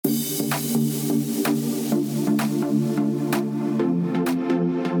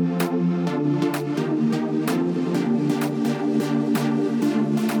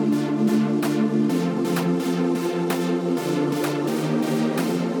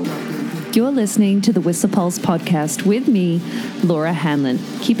You're listening to the Whistler Pulse podcast with me, Laura Hanlon,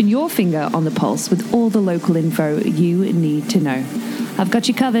 keeping your finger on the pulse with all the local info you need to know. I've got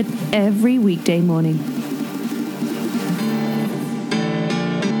you covered every weekday morning.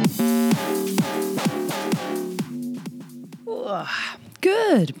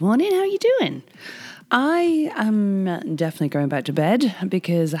 Good morning. How are you doing? I am definitely going back to bed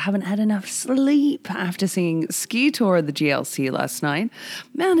because I haven't had enough sleep after seeing Ski Tour at the GLC last night.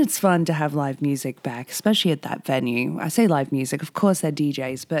 Man, it's fun to have live music back, especially at that venue. I say live music, of course they're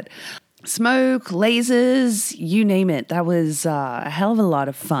DJs, but smoke, lasers, you name it. That was a hell of a lot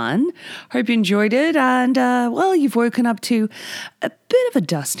of fun. Hope you enjoyed it. And, you've woken up to a bit of a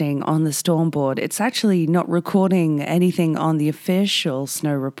dusting on the stormboard. It's actually not recording anything on the official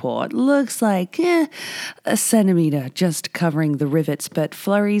snow report. Looks like a centimeter just covering the rivets, but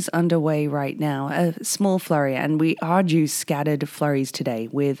flurries underway right now, a small flurry, and we are due scattered flurries today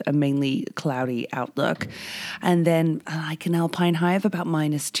with a mainly cloudy outlook. And then like an alpine high of about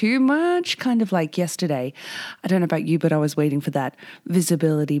 -2, much kind of like yesterday. I don't know about you, but I was waiting for that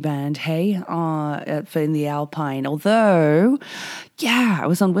visibility band, for in the alpine. Although, yeah, I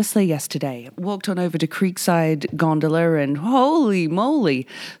was on Whistler yesterday. Walked on over to Creekside Gondola and holy moly,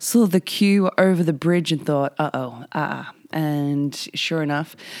 saw the queue over the bridge and thought, And sure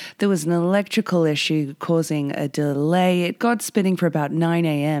enough, there was an electrical issue causing a delay. It got spinning for about 9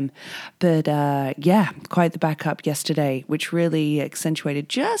 a.m. But quite the backup yesterday, which really accentuated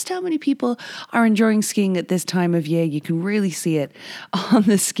just how many people are enjoying skiing at this time of year. You can really see it on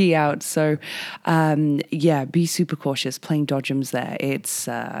the ski out. So be super cautious playing dodgems there. It's,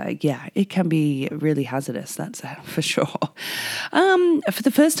 it can be really hazardous. That's for sure. For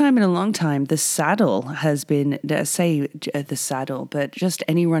the first time in a long time, the saddle has been, the saddle, but just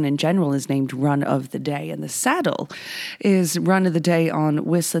any run in general is named Run of the Day. And the saddle is Run of the Day on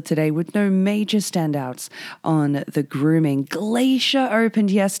Whistler today with no major standouts on the grooming. Glacier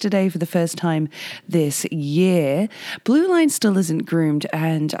opened yesterday for the first time this year. Blue Line still isn't groomed,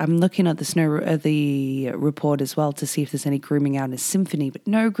 and I'm looking at the report as well to see if there's any grooming out in Symphony, but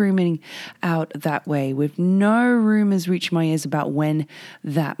no grooming out that way, with no rumors reaching my ears about when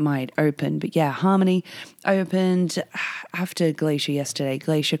that might open. But yeah, Harmony opened after Glacier yesterday.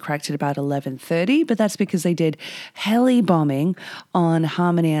 Glacier cracked at about 11:30, but that's because they did heli bombing on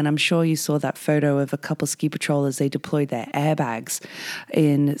Harmony, and I'm sure you saw that photo of a couple ski patrollers. They deployed their airbags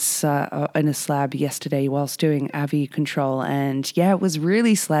in a slab yesterday whilst doing AVI control, and yeah, it was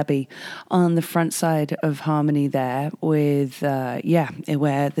really slabby on the front side of Harmony there with,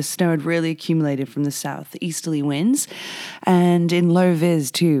 where the snow had really accumulated from the southeasterly winds, and in low vis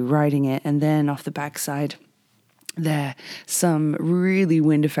too, riding it, and then off the backside there some really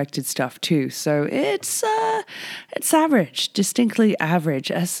wind affected stuff too. So it's average, distinctly average.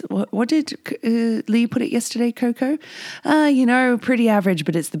 As what did Lee put it yesterday, Coco? Pretty average,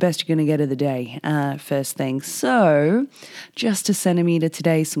 but it's the best you're going to get of the day, first thing. So just a centimeter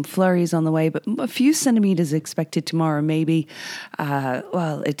today, some flurries on the way, but a few centimeters expected tomorrow, maybe.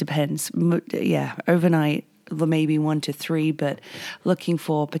 It depends. Yeah, overnight, maybe 1 to 3, but looking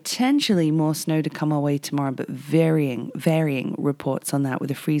for potentially more snow to come our way tomorrow, but varying reports on that with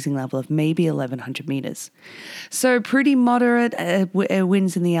a freezing level of maybe 1,100 meters. So pretty moderate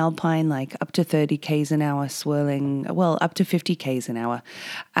winds in the Alpine, like up to 30 k's an hour, swirling, up to 50 k's an hour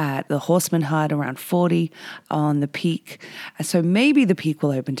at the Horseman Hard, around 40 on the Peak. So maybe the Peak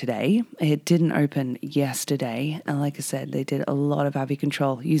will open today. It didn't open yesterday. And like I said, they did a lot of AVI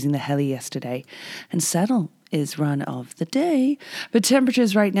control using the Heli yesterday. And Saddle is Run of the Day. But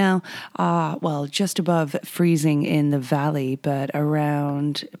temperatures right now are, just above freezing in the valley, but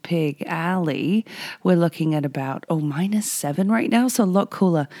around Pig Alley, we're looking at about, -7 right now. So a lot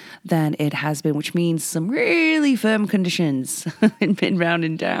cooler than it has been, which means some really firm conditions in round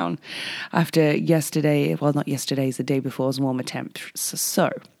and down after yesterday. Well, not yesterday's, the day before's warmer temps. So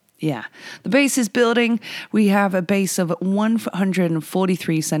yeah, the base is building. We have a base of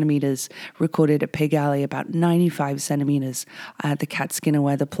 143 centimeters recorded at Pig Alley, about 95 centimeters at the Catskinner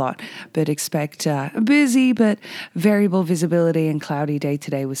weather plot. But expect a busy but variable visibility and cloudy day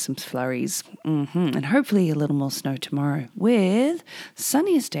today with some flurries. And hopefully a little more snow tomorrow with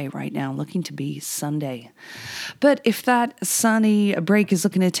sunniest day right now, looking to be Sunday. But if that sunny break is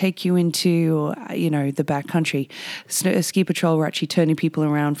looking to take you into, the backcountry, Ski Patrol were actually turning people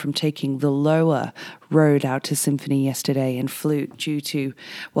around from taking the lower rode out to Symphony yesterday and Flute due to,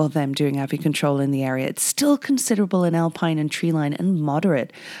 well, them doing avian control in the area. It's still considerable in Alpine and treeline and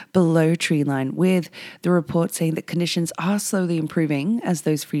moderate below treeline, with the report saying that conditions are slowly improving as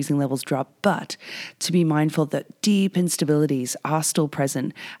those freezing levels drop, but to be mindful that deep instabilities are still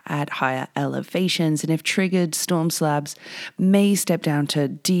present at higher elevations, and if triggered, storm slabs may step down to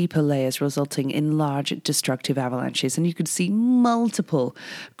deeper layers, resulting in large destructive avalanches. And you could see multiple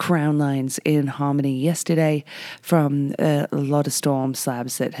crown lines in Harmony yesterday from a lot of storm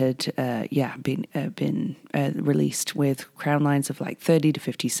slabs that had been released, with crown lines of like 30 to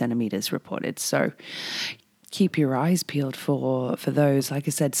 50 centimeters reported. So keep your eyes peeled for those. Like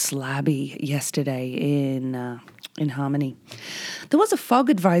I said, slabby yesterday in Harmony. There was a fog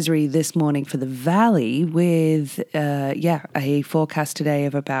advisory this morning for the valley, with a forecast today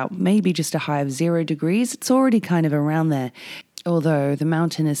of about maybe just a high of 0 degrees. It's already kind of around there, although the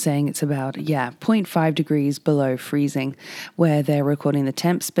mountain is saying it's about, 0.5 degrees below freezing where they're recording the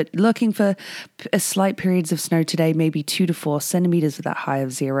temps, but looking for slight periods of snow today, maybe 2 to 4 centimeters with that high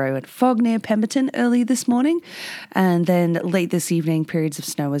of 0, and fog near Pemberton early this morning. And then late this evening, periods of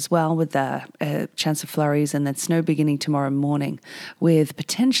snow as well, with a chance of flurries, and then snow beginning tomorrow morning with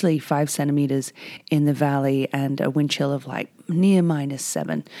potentially 5 centimeters in the valley and a wind chill of like near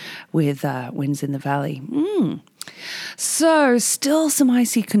 -7 with winds in the valley. So still some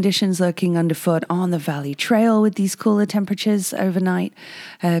icy conditions lurking underfoot on the Valley Trail with these cooler temperatures overnight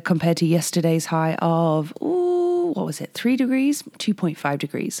compared to yesterday's high of, 3 degrees? 2.5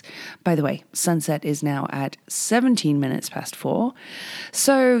 degrees. By the way, sunset is now at 17 minutes past 4.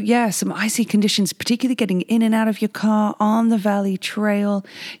 So some icy conditions, particularly getting in and out of your car on the Valley Trail,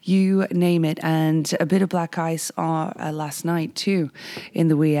 you name it. And a bit of black ice last night too, in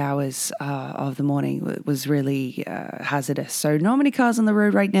the wee hours of the morning. It was really hazardous. So not many cars on the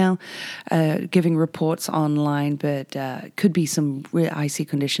road right now, giving reports online, but could be some real icy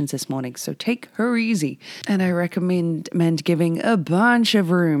conditions this morning. So take her easy. And I recommend giving a bunch of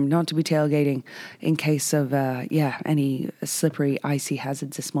room not to be tailgating in case of any slippery icy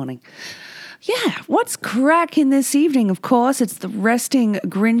hazards this morning. What's cracking this evening? Of course, it's the Resting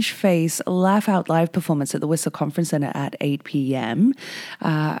Grinch Face Laugh Out Live performance at the Whistler Conference Center at 8 p.m.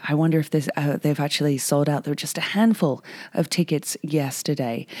 I wonder if they've actually sold out. There were just a handful of tickets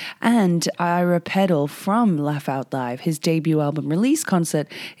yesterday. And Ira Peddle from Laugh Out Live, his debut album release concert,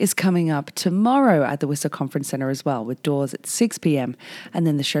 is coming up tomorrow at the Whistler Conference Center as well, with doors at 6 p.m. and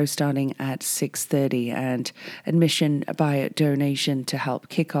then the show starting at 6:30, and admission by donation to help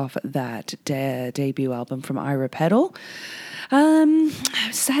kick off that debut album from Ira Peddle.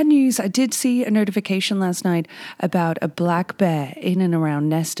 Sad news. I did see a notification last night about a black bear in and around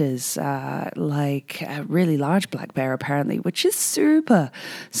Nesters, like a really large black bear apparently, which is super,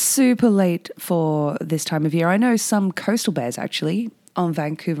 super late for this time of year. I know some coastal bears actually on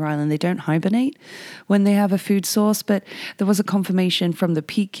Vancouver Island, they don't hibernate when they have a food source, but there was a confirmation from the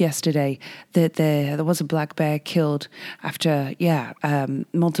Peak yesterday that there was a black bear killed after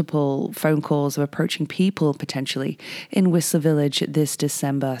multiple phone calls of approaching people potentially in Whistler Village this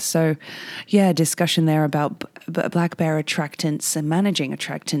December. So discussion there about black bear attractants and managing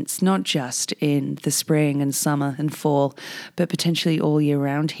attractants, not just in the spring and summer and fall, but potentially all year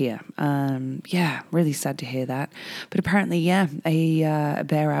round here. Really sad to hear that. But apparently, a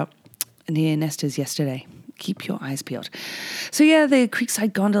bear out near Nesters yesterday. Keep your eyes peeled. So the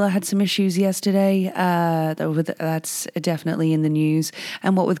Creekside Gondola had some issues yesterday. That's definitely in the news.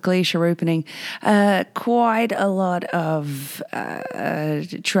 And what with Glacier opening, quite a lot of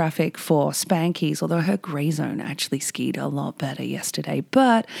traffic for Spankies, although her grey zone actually skied a lot better yesterday.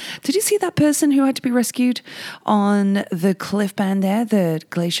 But did you see that person who had to be rescued on the cliff band there? The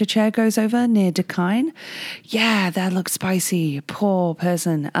glacier chair goes over near Dakine. That looked spicy. Poor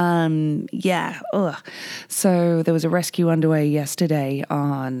person. So there was a rescue underway yesterday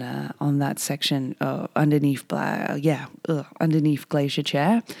on that section underneath Glacier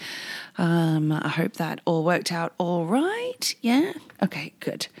Chair. I hope that all worked out all right. Yeah? Okay,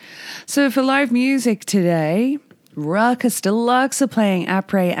 good. So for live music today, Ruckus Deluxe are playing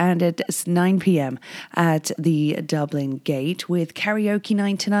Après, and it's 9 p.m. at the Dublin Gate with karaoke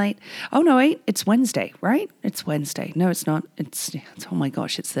night tonight. Oh, no, wait, it's Wednesday, right? It's Wednesday. No, it's not. It's oh my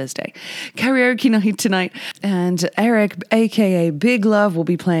gosh, it's Thursday. Karaoke night tonight. And Eric, a.k.a. Big Love, will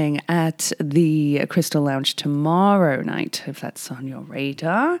be playing at the Crystal Lounge tomorrow night, if that's on your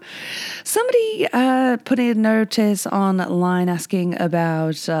radar. Somebody put a notice online asking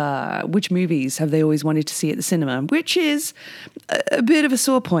about which movies have they always wanted to see at the cinema. which is a bit of a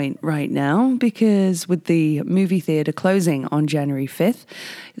sore point right now because with the movie theatre closing on January 5th,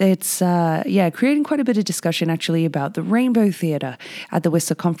 it's, creating quite a bit of discussion actually about the Rainbow Theatre at the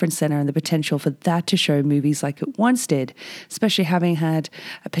Whistler Conference Centre and the potential for that to show movies like it once did, especially having had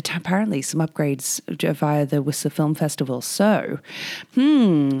apparently some upgrades via the Whistler Film Festival. So,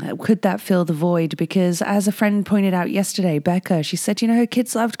 could that fill the void? Because as a friend pointed out yesterday, Becca, she said, her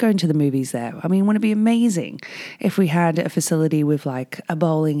kids loved going to the movies there. I mean, wouldn't it be amazing if we had a facility with like a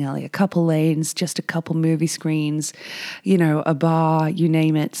bowling alley, a couple lanes, just a couple movie screens, a bar, you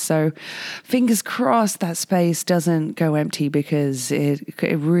name it. So fingers crossed that space doesn't go empty because it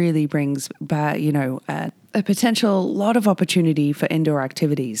really brings back, a potential lot of opportunity for indoor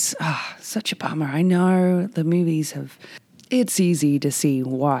activities. Such a bummer. I know the movies have... It's easy to see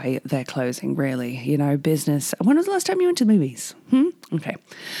why they're closing, really. Business. When was the last time you went to the movies? Okay.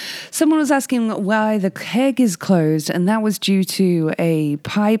 Someone was asking why the keg is closed, and that was due to a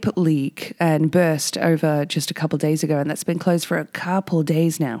pipe leak and burst over just a couple of days ago, and that's been closed for a couple of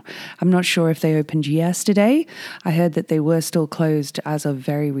days now. I'm not sure if they opened yesterday. I heard that they were still closed as of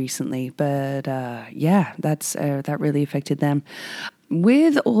very recently, but that really affected them.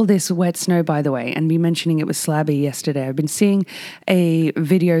 With all this wet snow, by the way, and me mentioning it was slabby yesterday, I've been seeing a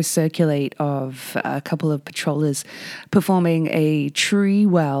video circulate of a couple of patrollers performing a tree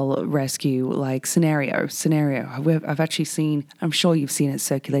well rescue like scenario. I've actually seen, I'm sure you've seen it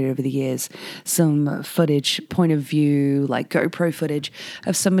circulated over the years, some footage, point of view, like GoPro footage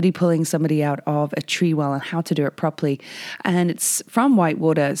of somebody pulling somebody out of a tree well and how to do it properly. And it's from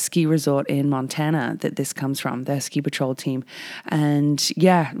Whitewater Ski Resort in Montana that this comes from, their ski patrol team. And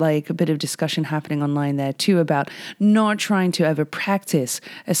a bit of discussion happening online there too about not trying to ever practice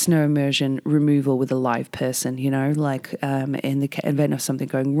a snow immersion removal with a live person, in the event of something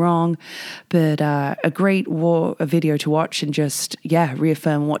going wrong. But a great video to watch and just,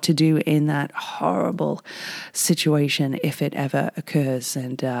 reaffirm what to do in that horrible situation if it ever occurs.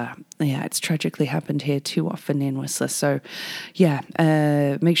 And it's tragically happened here too often in Whistler. So,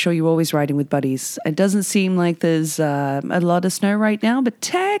 make sure you're always riding with buddies. It doesn't seem like there's a lot of snow right now, but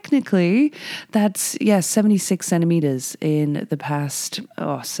technically that's 76 centimeters in the past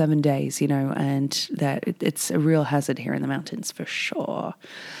 7 days, and that it's a real hazard here in the mountains for sure.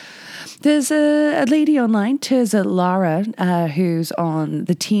 There's a lady online, Terza Lara, who's on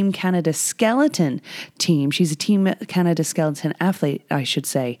the Team Canada Skeleton team. She's a Team Canada Skeleton athlete, I should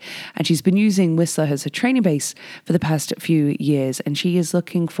say. And she's been using Whistler as a training base for the past few years. And she is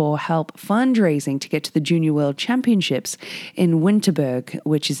looking for help fundraising to get to the Junior World Championships in Winterberg,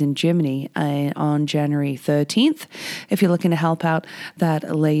 which is in Germany, on January 13th. If you're looking to help out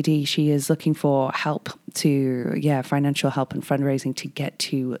that lady, she is looking for help financial help and fundraising to get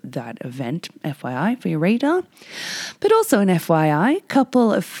to that event, FYI, for your radar. But also an FYI,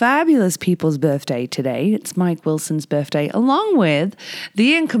 couple of fabulous people's birthday today. It's Mike Wilson's birthday, along with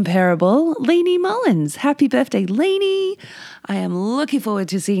the incomparable Lainey Mullins. Happy birthday, Lainey. I am looking forward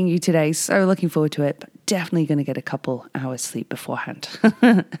to seeing you today. So looking forward to it, but definitely going to get a couple hours sleep beforehand.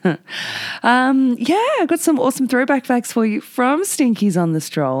 I've got some awesome throwback facts for you from Stinkies on the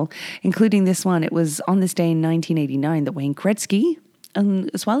Stroll, including this one. It was on this day in 1989 that Wayne Gretzky,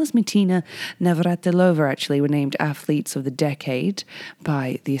 as well as Martina Navratilova, actually were named Athletes of the Decade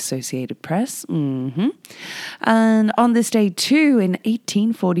by the Associated Press. And on this day, too, in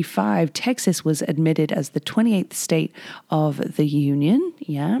 1845, Texas was admitted as the 28th state of the Union.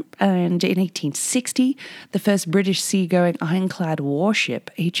 And in 1860, the first British seagoing ironclad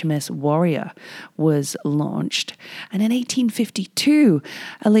warship, HMS Warrior, was launched. And in 1852,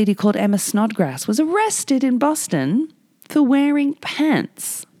 a lady called Emma Snodgrass was arrested in Boston for wearing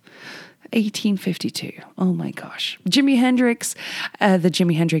pants. 1852. Oh my gosh. Jimi Hendrix, the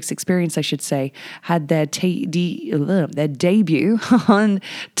Jimi Hendrix Experience, I should say, had their debut on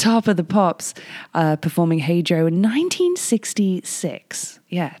Top of the Pops, performing Hey Joe in 1966.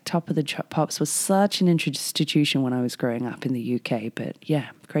 Top of the Pops was such an institution when I was growing up in the UK, but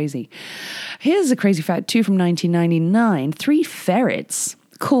crazy. Here's a crazy fact too from 1999. 3 ferrets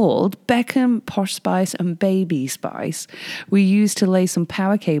called Beckham, Posh Spice, and Baby Spice were used to lay some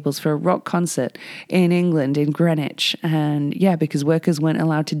power cables for a rock concert in England, in Greenwich. And because workers weren't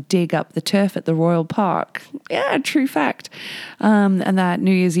allowed to dig up the turf at the Royal Park. True fact. And that New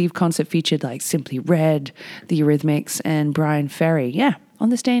Year's Eve concert featured like Simply Red, the Eurythmics, and Brian Ferry.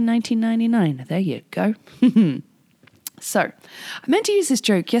 On this day in 1999. There you go. So, I meant to use this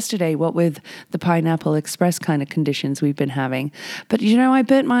joke yesterday, what with the Pineapple Express kind of conditions we've been having. But, I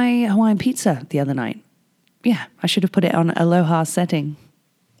burnt my Hawaiian pizza the other night. I should have put it on Aloha setting.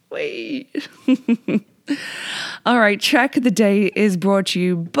 Wait. All right, Track of the Day is brought to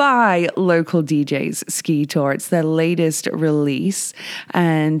you by Local DJs Ski Tour. It's their latest release.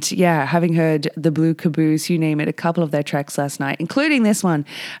 And yeah, having heard The Blue Caboose, you name it, a couple of their tracks last night, including this one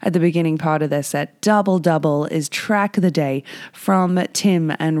at the beginning part of their set, Double Double is Track of the Day from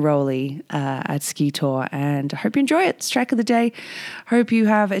Tim and Rolly at Ski Tour. And I hope you enjoy it. It's Track of the Day. Hope you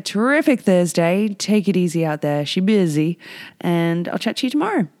have a terrific Thursday. Take it easy out there. She's busy. And I'll chat to you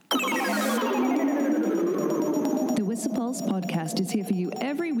tomorrow. The Whistler Pulse podcast is here for you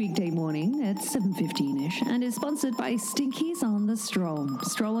every weekday morning at 7:15ish and is sponsored by Stinkies on the Stroll.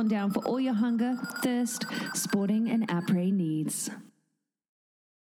 Stroll on down for all your hunger, thirst, sporting and après needs.